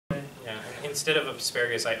instead of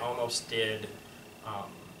asparagus, I almost did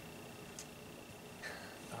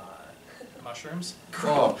mushrooms.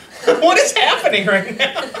 Oh. What is happening right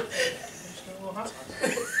now?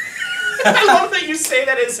 I love that you say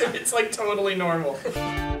that as if it's like totally normal.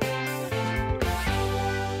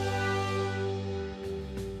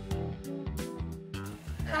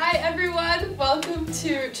 Hi everyone, welcome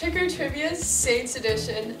to Trick or Trivia Saints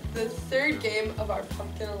Edition, the third game of our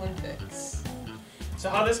Pumpkin Olympics. So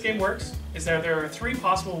how this game works is that there are 3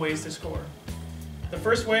 possible ways to score. The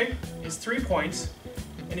first way is 3 points,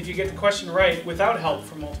 and if you get the question right without help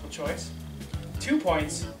from multiple choice. 2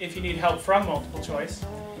 points if you need help from multiple choice.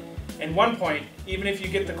 And 1 point even if you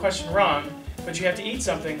get the question wrong, but you have to eat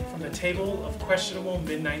something from the table of questionable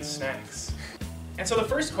midnight snacks. And so the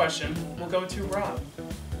first question will go to Rob.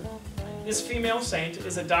 This female saint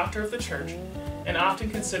is a doctor of the church and often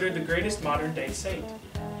considered the greatest modern-day saint.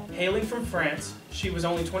 Hailing from France, she was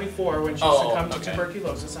only 24 when she succumbed to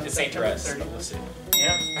tuberculosis on September 30th.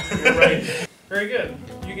 Yeah, you're right. Very good.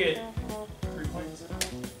 You get 3 points.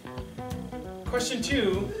 Question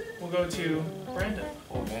 2 will go to Brandon.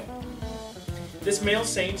 Oh man. This male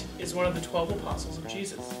saint is one of the 12 apostles of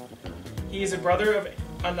Jesus. He is a brother of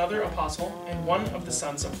another apostle and one of the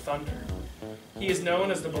sons of thunder. He is known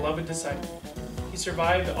as the beloved disciple. He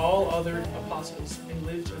survived all other apostles and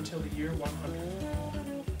lived until the year 100.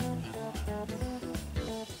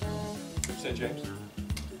 St. James?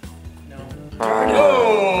 No.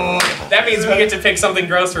 Oh! That means we get to pick something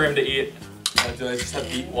gross for him to eat. Do I just have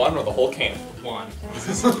to eat one or the whole can? One. Does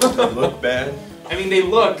this look bad? I mean, they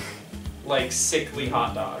look like sickly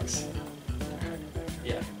hot dogs.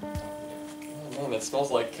 Yeah. Oh man, that smells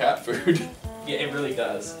like cat food. Yeah, it really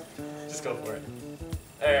does. Just go for it.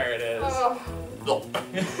 There it is. Oh.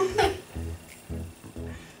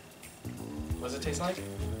 What does it taste like?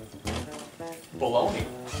 Bologna.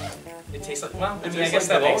 It tastes like, well, I It mean, I tastes guess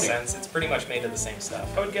like that makes bologna. sense. It's pretty much made of the same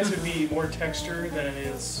stuff. I would guess it would be more texture than it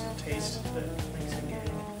is taste that makes it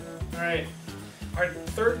good. Alright, our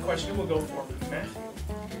third question will go for Matthew.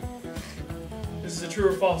 This is a true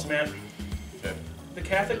or false, man. Okay. The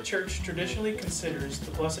Catholic Church traditionally considers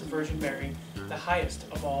the Blessed Virgin Mary the highest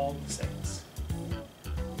of all the saints.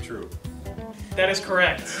 True. That is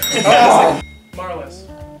correct. Marlis.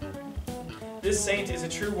 This saint is a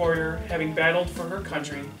true warrior, having battled for her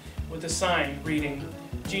country with a sign reading,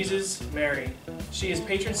 Jesus, Mary. She is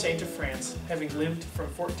patron saint of France, having lived from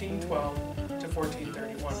 1412 to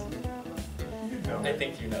 1431. You know. I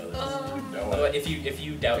think you know this. You know Although it. if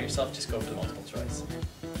you doubt yourself, just go for the multiple choice.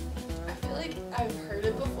 I feel like I've heard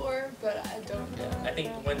it before, but I don't know. I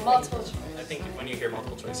think when Multiple choice. I think when you hear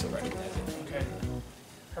multiple choice, you'll recognize it. Okay.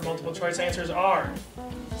 Her multiple choice answers are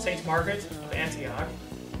Saint Margaret of Antioch,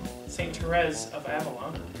 Saint Therese of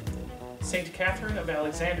Avila, Saint Catherine of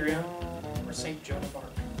Alexandria, or Saint Joan of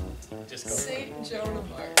Arc. Just go. Saint Joan of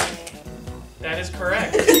Arc. That is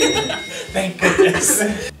correct. Thank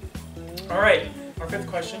goodness. Alright, our fifth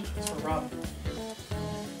question is for Rob.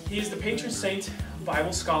 He is the patron saint of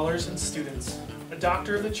Bible scholars and students, a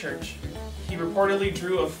doctor of the church. He reportedly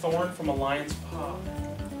drew a thorn from a lion's paw.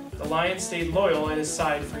 The lion stayed loyal at his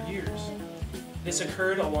side for years. This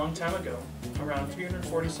occurred a long time ago, around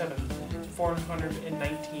 347 to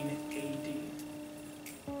 419 AD.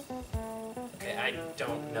 Okay, I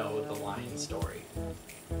don't know the lion story.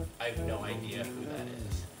 I have no idea who that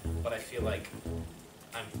is, but I feel like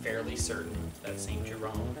I'm fairly certain that Saint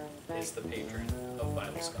Jerome is the patron of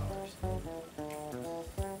Bible scholars.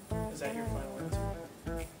 Is that your final answer?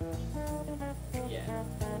 Yeah.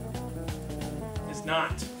 Is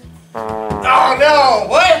not. Oh no!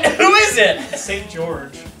 What? Who is it? Saint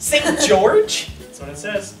George. Saint George? That's what it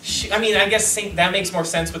says. I mean, I guess that makes more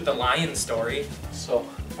sense with the lion story. So,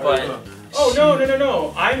 But Oh,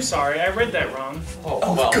 no. I'm sorry. I read that wrong. oh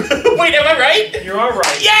well. Wait, am I right? You're all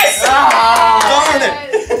right. Yes! Darn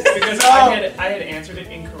it! Because I had answered it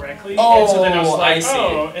incorrectly. And so then I was Oh, like, I see.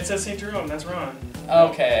 oh, it says St. Jerome. That's wrong.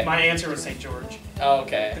 Okay. My answer was St. George.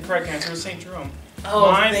 Okay. The correct answer was St. Jerome. Oh,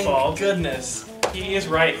 My thank fault. goodness. He is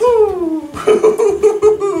right. Oh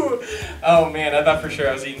man, I thought for sure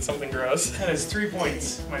I was eating something gross. That is 3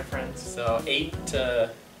 points, my friends. So 8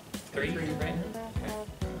 to 3, right?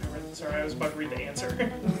 Sorry, I was about to read the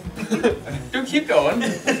answer. Dude, keep going.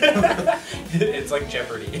 It's like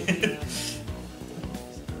Jeopardy.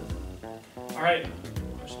 Alright,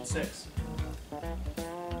 question 6.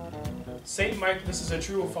 Saint Michael, this is a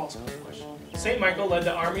true or false question. Saint Michael led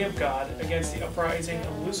the army of God against the uprising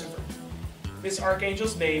of Lucifer. This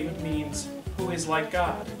archangel's name means, who is like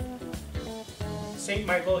God. Saint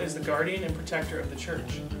Michael is the guardian and protector of the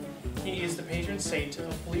church. He is the patron saint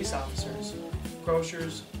of police officers,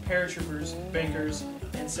 grocers, paratroopers, bankers,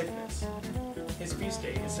 and sickness. His feast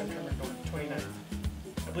day is September 29th.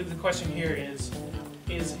 I believe the question here is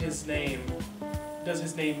his name, does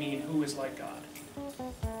his name mean who is like God?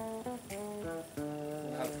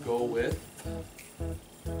 We'll have to go with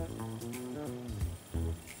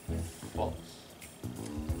false.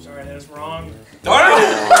 I'm sorry, that is wrong. Darn it!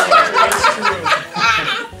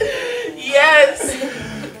 Yes!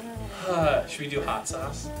 Should we do hot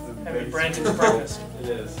sauce? Having Brandon's breakfast. It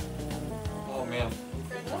is. Oh man.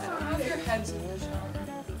 Have your heads in the shower.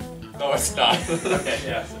 No, it's not. Okay,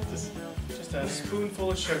 yeah. So Just a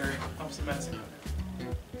spoonful of sugar helps the medicine.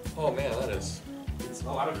 Oh man, that is. It's a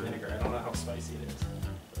lot of vinegar. I don't know how spicy it is.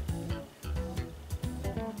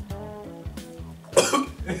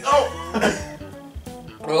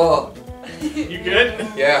 Oh. You good?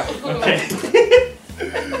 Yeah. Okay.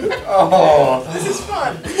 Oh. This is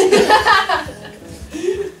fun.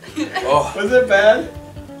 Oh. Was it bad?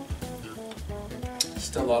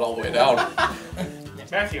 Still not all the way down.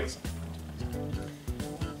 Matthew.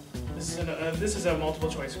 This is a multiple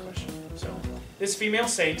choice question. So, this female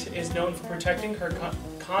saint is known for protecting her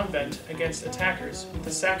convent against attackers with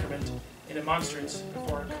the sacrament and a monstrance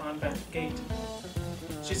before a convent gate.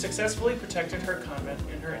 She successfully protected her convent,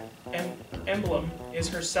 and her emblem is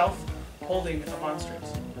herself holding a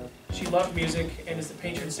monstrance. She loved music and is the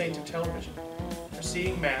patron saint of television, for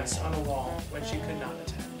seeing mass on a wall when she could not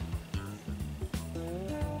attend.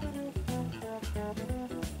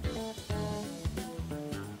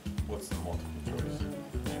 What's the multiple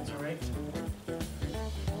choice? All right.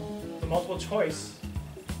 The multiple choice,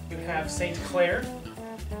 you have Saint Clare,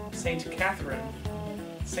 Saint Catherine,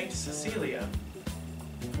 Saint Cecilia,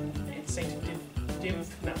 and Saint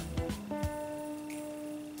Dymphna.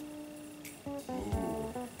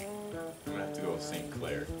 Ooh. I'm gonna have to go with St.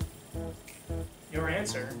 Clair. Your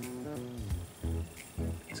answer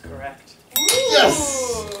is correct.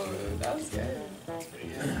 Yes! Ooh, that was good.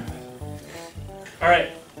 All right.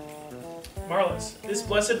 Marlis, this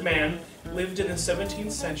blessed man lived in the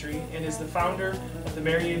 17th century and is the founder of the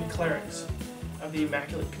Marian clerics of the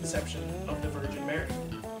Immaculate Conception of the Virgin Mary.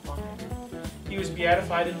 He was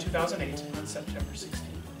beatified in 2008 on September 16th.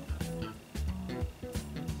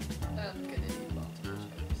 I'm gonna need multiple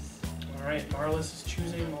choice. All right, Marlis is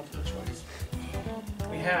choosing multiple choice.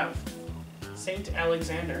 We have Saint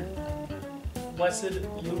Alexander, Blessed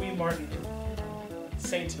Louis Martin,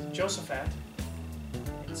 Saint Josaphat,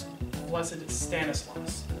 and Blessed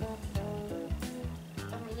Stanislaus.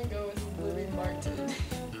 I'm gonna go with Louis Martin.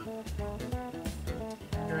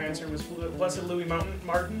 Your answer was Blessed Louis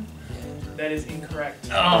Martin. That is incorrect.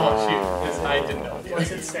 Oh, shoot. Because I didn't know.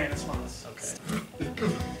 Blessed Stanislaus. Okay.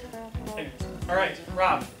 Anyways. All right,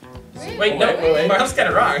 Rob. Wait, no, wait. Marlis got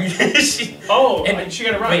it wrong. Oh, And- she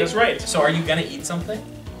got it wrong. wait. That's right. So are you gonna eat something?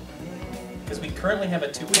 Because we currently have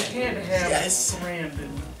a 2 We can't have Yes. Brandon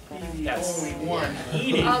be the Yes. only one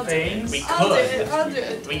eating I'll do it. things. We I'll do could. it. I'll do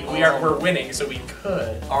it. We're winning, so we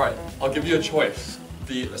could. All right, I'll give you a choice: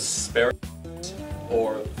 the asparagus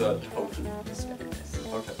or the tofu.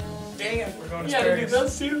 Okay. Dang it. We're going to Yeah, asparagus.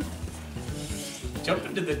 those two.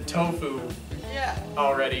 Jumping to the tofu Yeah.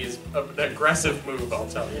 already is an aggressive move, I'll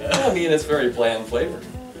tell you. I mean, it's very bland flavor.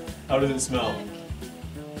 How does it smell?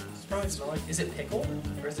 It's probably smell like. Is it pickled?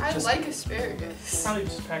 Or is it I just. like asparagus. Probably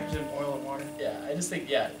just packaged in oil and water. Yeah, I just think,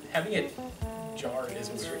 having it jarred is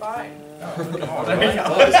It's weird. fine. Oh, there you That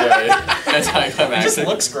go. was very It just anticlimactic.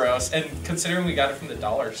 looks gross, and considering we got it from the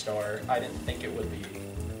dollar store, I didn't think it would be.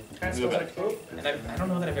 Kind of smells like poop. And I don't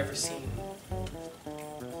know that I've ever seen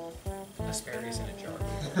asparagus in a jar.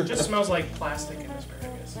 It just smells like plastic and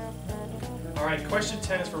asparagus. All right, question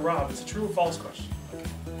 10 is for Rob. It's a true or false question.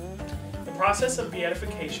 The process of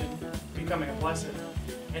beatification, becoming a blessed,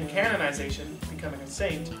 and canonization, becoming a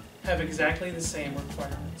saint, have exactly the same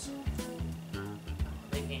requirements.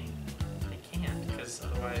 They can't, because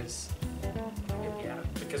otherwise,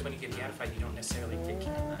 because when you get beatified, you don't necessarily get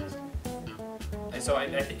canonized. And so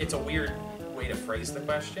it's a weird way to phrase the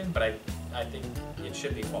question, but I think it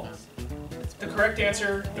should be false. The correct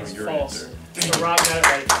answer No, is your false. answer. So Rob got it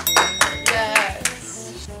right.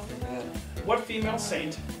 Yes. What female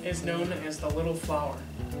saint is known as the Little Flower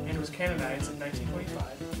and was canonized in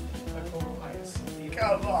 1925 by Pope Pius VIII?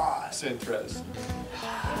 Come on! Saint Therese.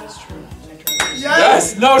 That is true. Saint Therese.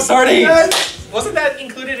 Yes! No sardines! Wasn't that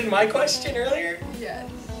included in my question earlier? Yes.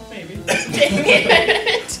 Maybe. Dang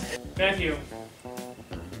it! Matthew,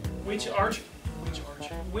 which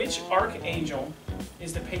archangel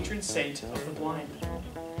is the patron saint of the blind?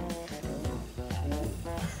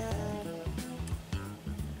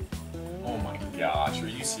 Oh my gosh, are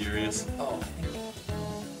you serious? Oh, I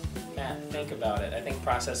think Matt. think about it. I think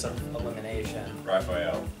process of elimination.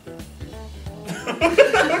 Raphael.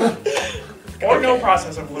 Or no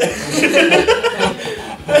process of elimination.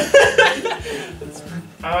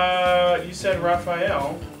 You said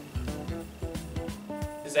Raphael.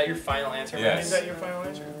 Is that your final answer? Yes. Ryan? Is that your final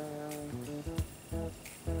answer?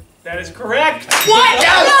 That is correct. What?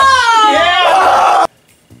 Yes! Yeah!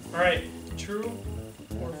 Alright, true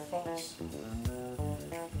or false?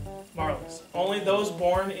 Marlis, only those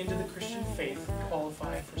born into the Christian faith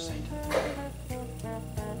qualify for sainthood.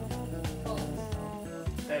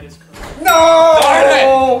 That is correct.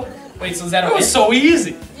 No! Wait, so is that a That was win? so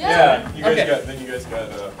easy. Yeah. You guys Okay. got. Then you guys got.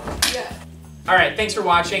 Yeah. All right, thanks for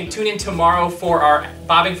watching. Tune in tomorrow for our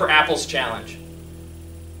Bobbing for Apples challenge.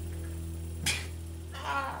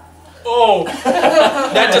 Oh,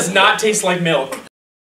 that does not taste like milk.